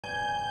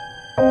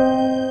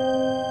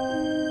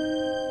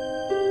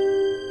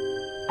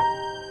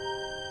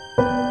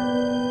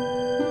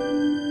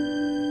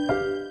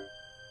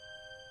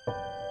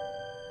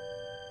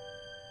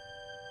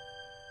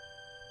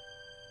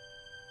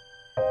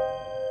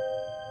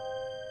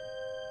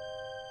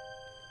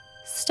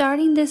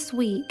Starting this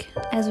week,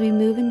 as we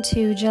move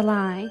into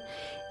July,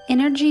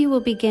 energy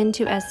will begin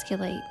to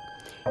escalate.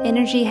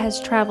 Energy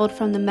has traveled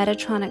from the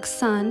Metatronic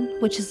Sun,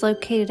 which is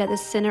located at the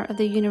center of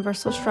the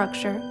universal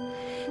structure,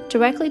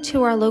 directly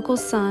to our local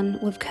sun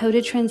with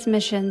coded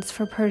transmissions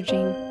for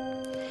purging.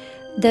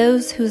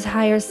 Those whose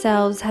higher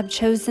selves have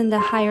chosen the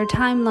higher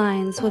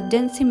timelines with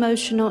dense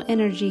emotional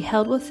energy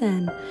held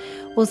within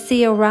will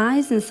see a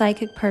rise in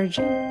psychic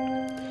purging.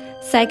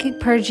 Psychic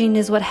purging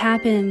is what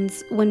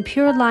happens when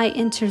pure light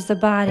enters the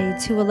body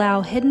to allow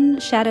hidden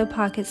shadow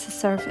pockets to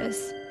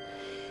surface.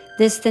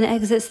 This then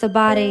exits the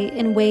body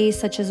in ways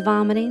such as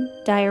vomiting,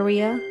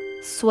 diarrhea,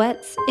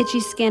 sweats, itchy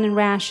skin and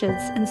rashes,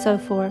 and so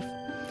forth.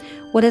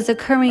 What is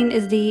occurring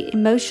is the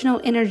emotional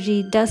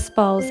energy dust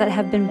balls that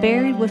have been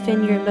buried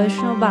within your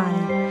emotional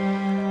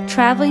body,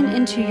 traveling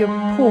into your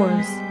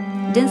pores,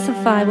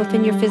 densify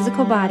within your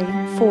physical body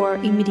for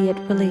immediate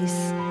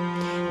release.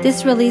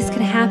 This release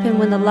can happen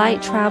when the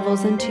light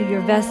travels into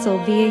your vessel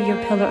via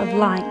your pillar of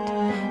light.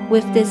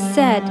 With this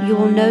said, you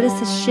will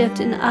notice a shift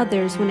in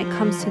others when it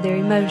comes to their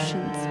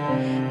emotions.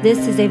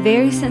 This is a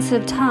very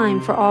sensitive time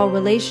for all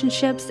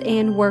relationships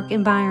and work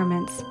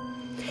environments.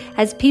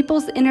 As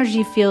people's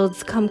energy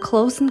fields come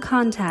close in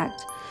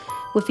contact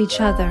with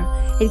each other,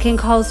 it can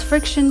cause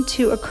friction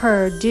to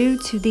occur due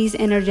to these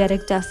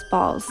energetic dust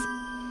balls.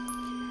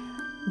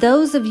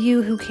 Those of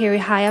you who carry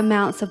high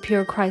amounts of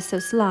pure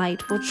Chrysalis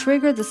light will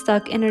trigger the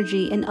stuck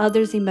energy in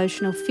others'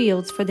 emotional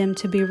fields for them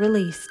to be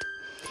released.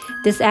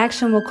 This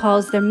action will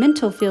cause their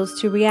mental fields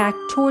to react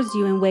towards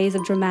you in ways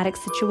of dramatic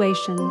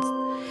situations,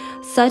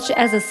 such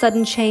as a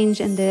sudden change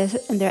in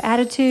their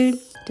attitude,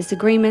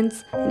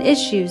 disagreements, and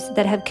issues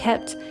that have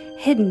kept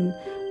hidden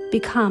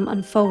become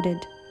unfolded.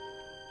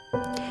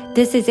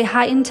 This is a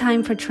heightened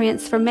time for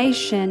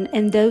transformation,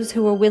 and those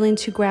who are willing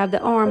to grab the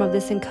arm of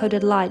this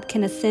encoded light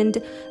can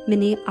ascend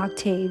many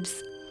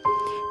octaves.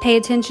 Pay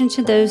attention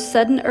to those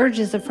sudden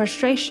urges of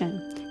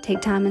frustration.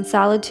 Take time in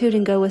solitude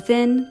and go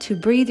within to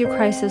breathe your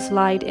Chrysalis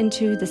light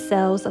into the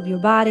cells of your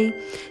body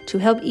to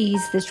help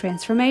ease this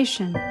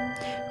transformation.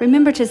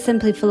 Remember to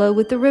simply flow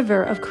with the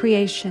river of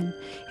creation.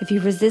 If you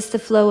resist the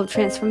flow of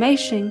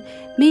transformation,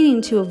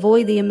 meaning to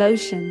avoid the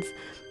emotions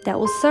that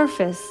will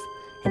surface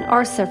and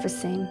are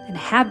surfacing and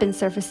have been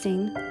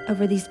surfacing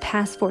over these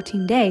past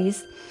 14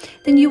 days,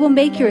 then you will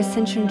make your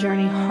ascension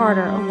journey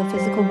harder on the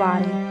physical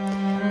body.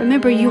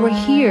 Remember, you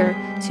are here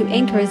to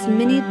anchor as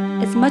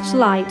much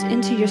light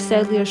into your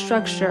cellular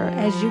structure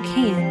as you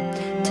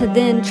can, to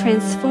then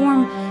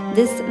transform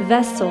this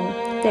vessel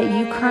that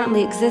you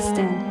currently exist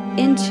in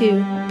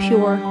into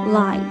pure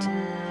light.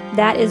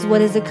 That is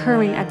what is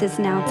occurring at this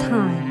now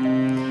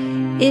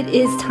time. It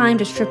is time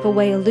to strip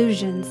away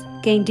illusions,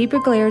 gain deeper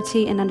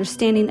clarity and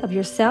understanding of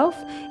yourself,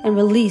 and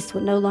release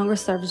what no longer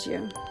serves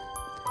you.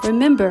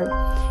 Remember,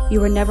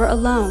 you are never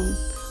alone.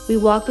 We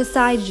walk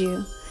beside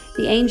you.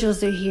 The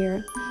angels are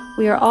here.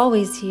 We are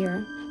always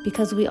here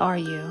because we are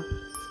you.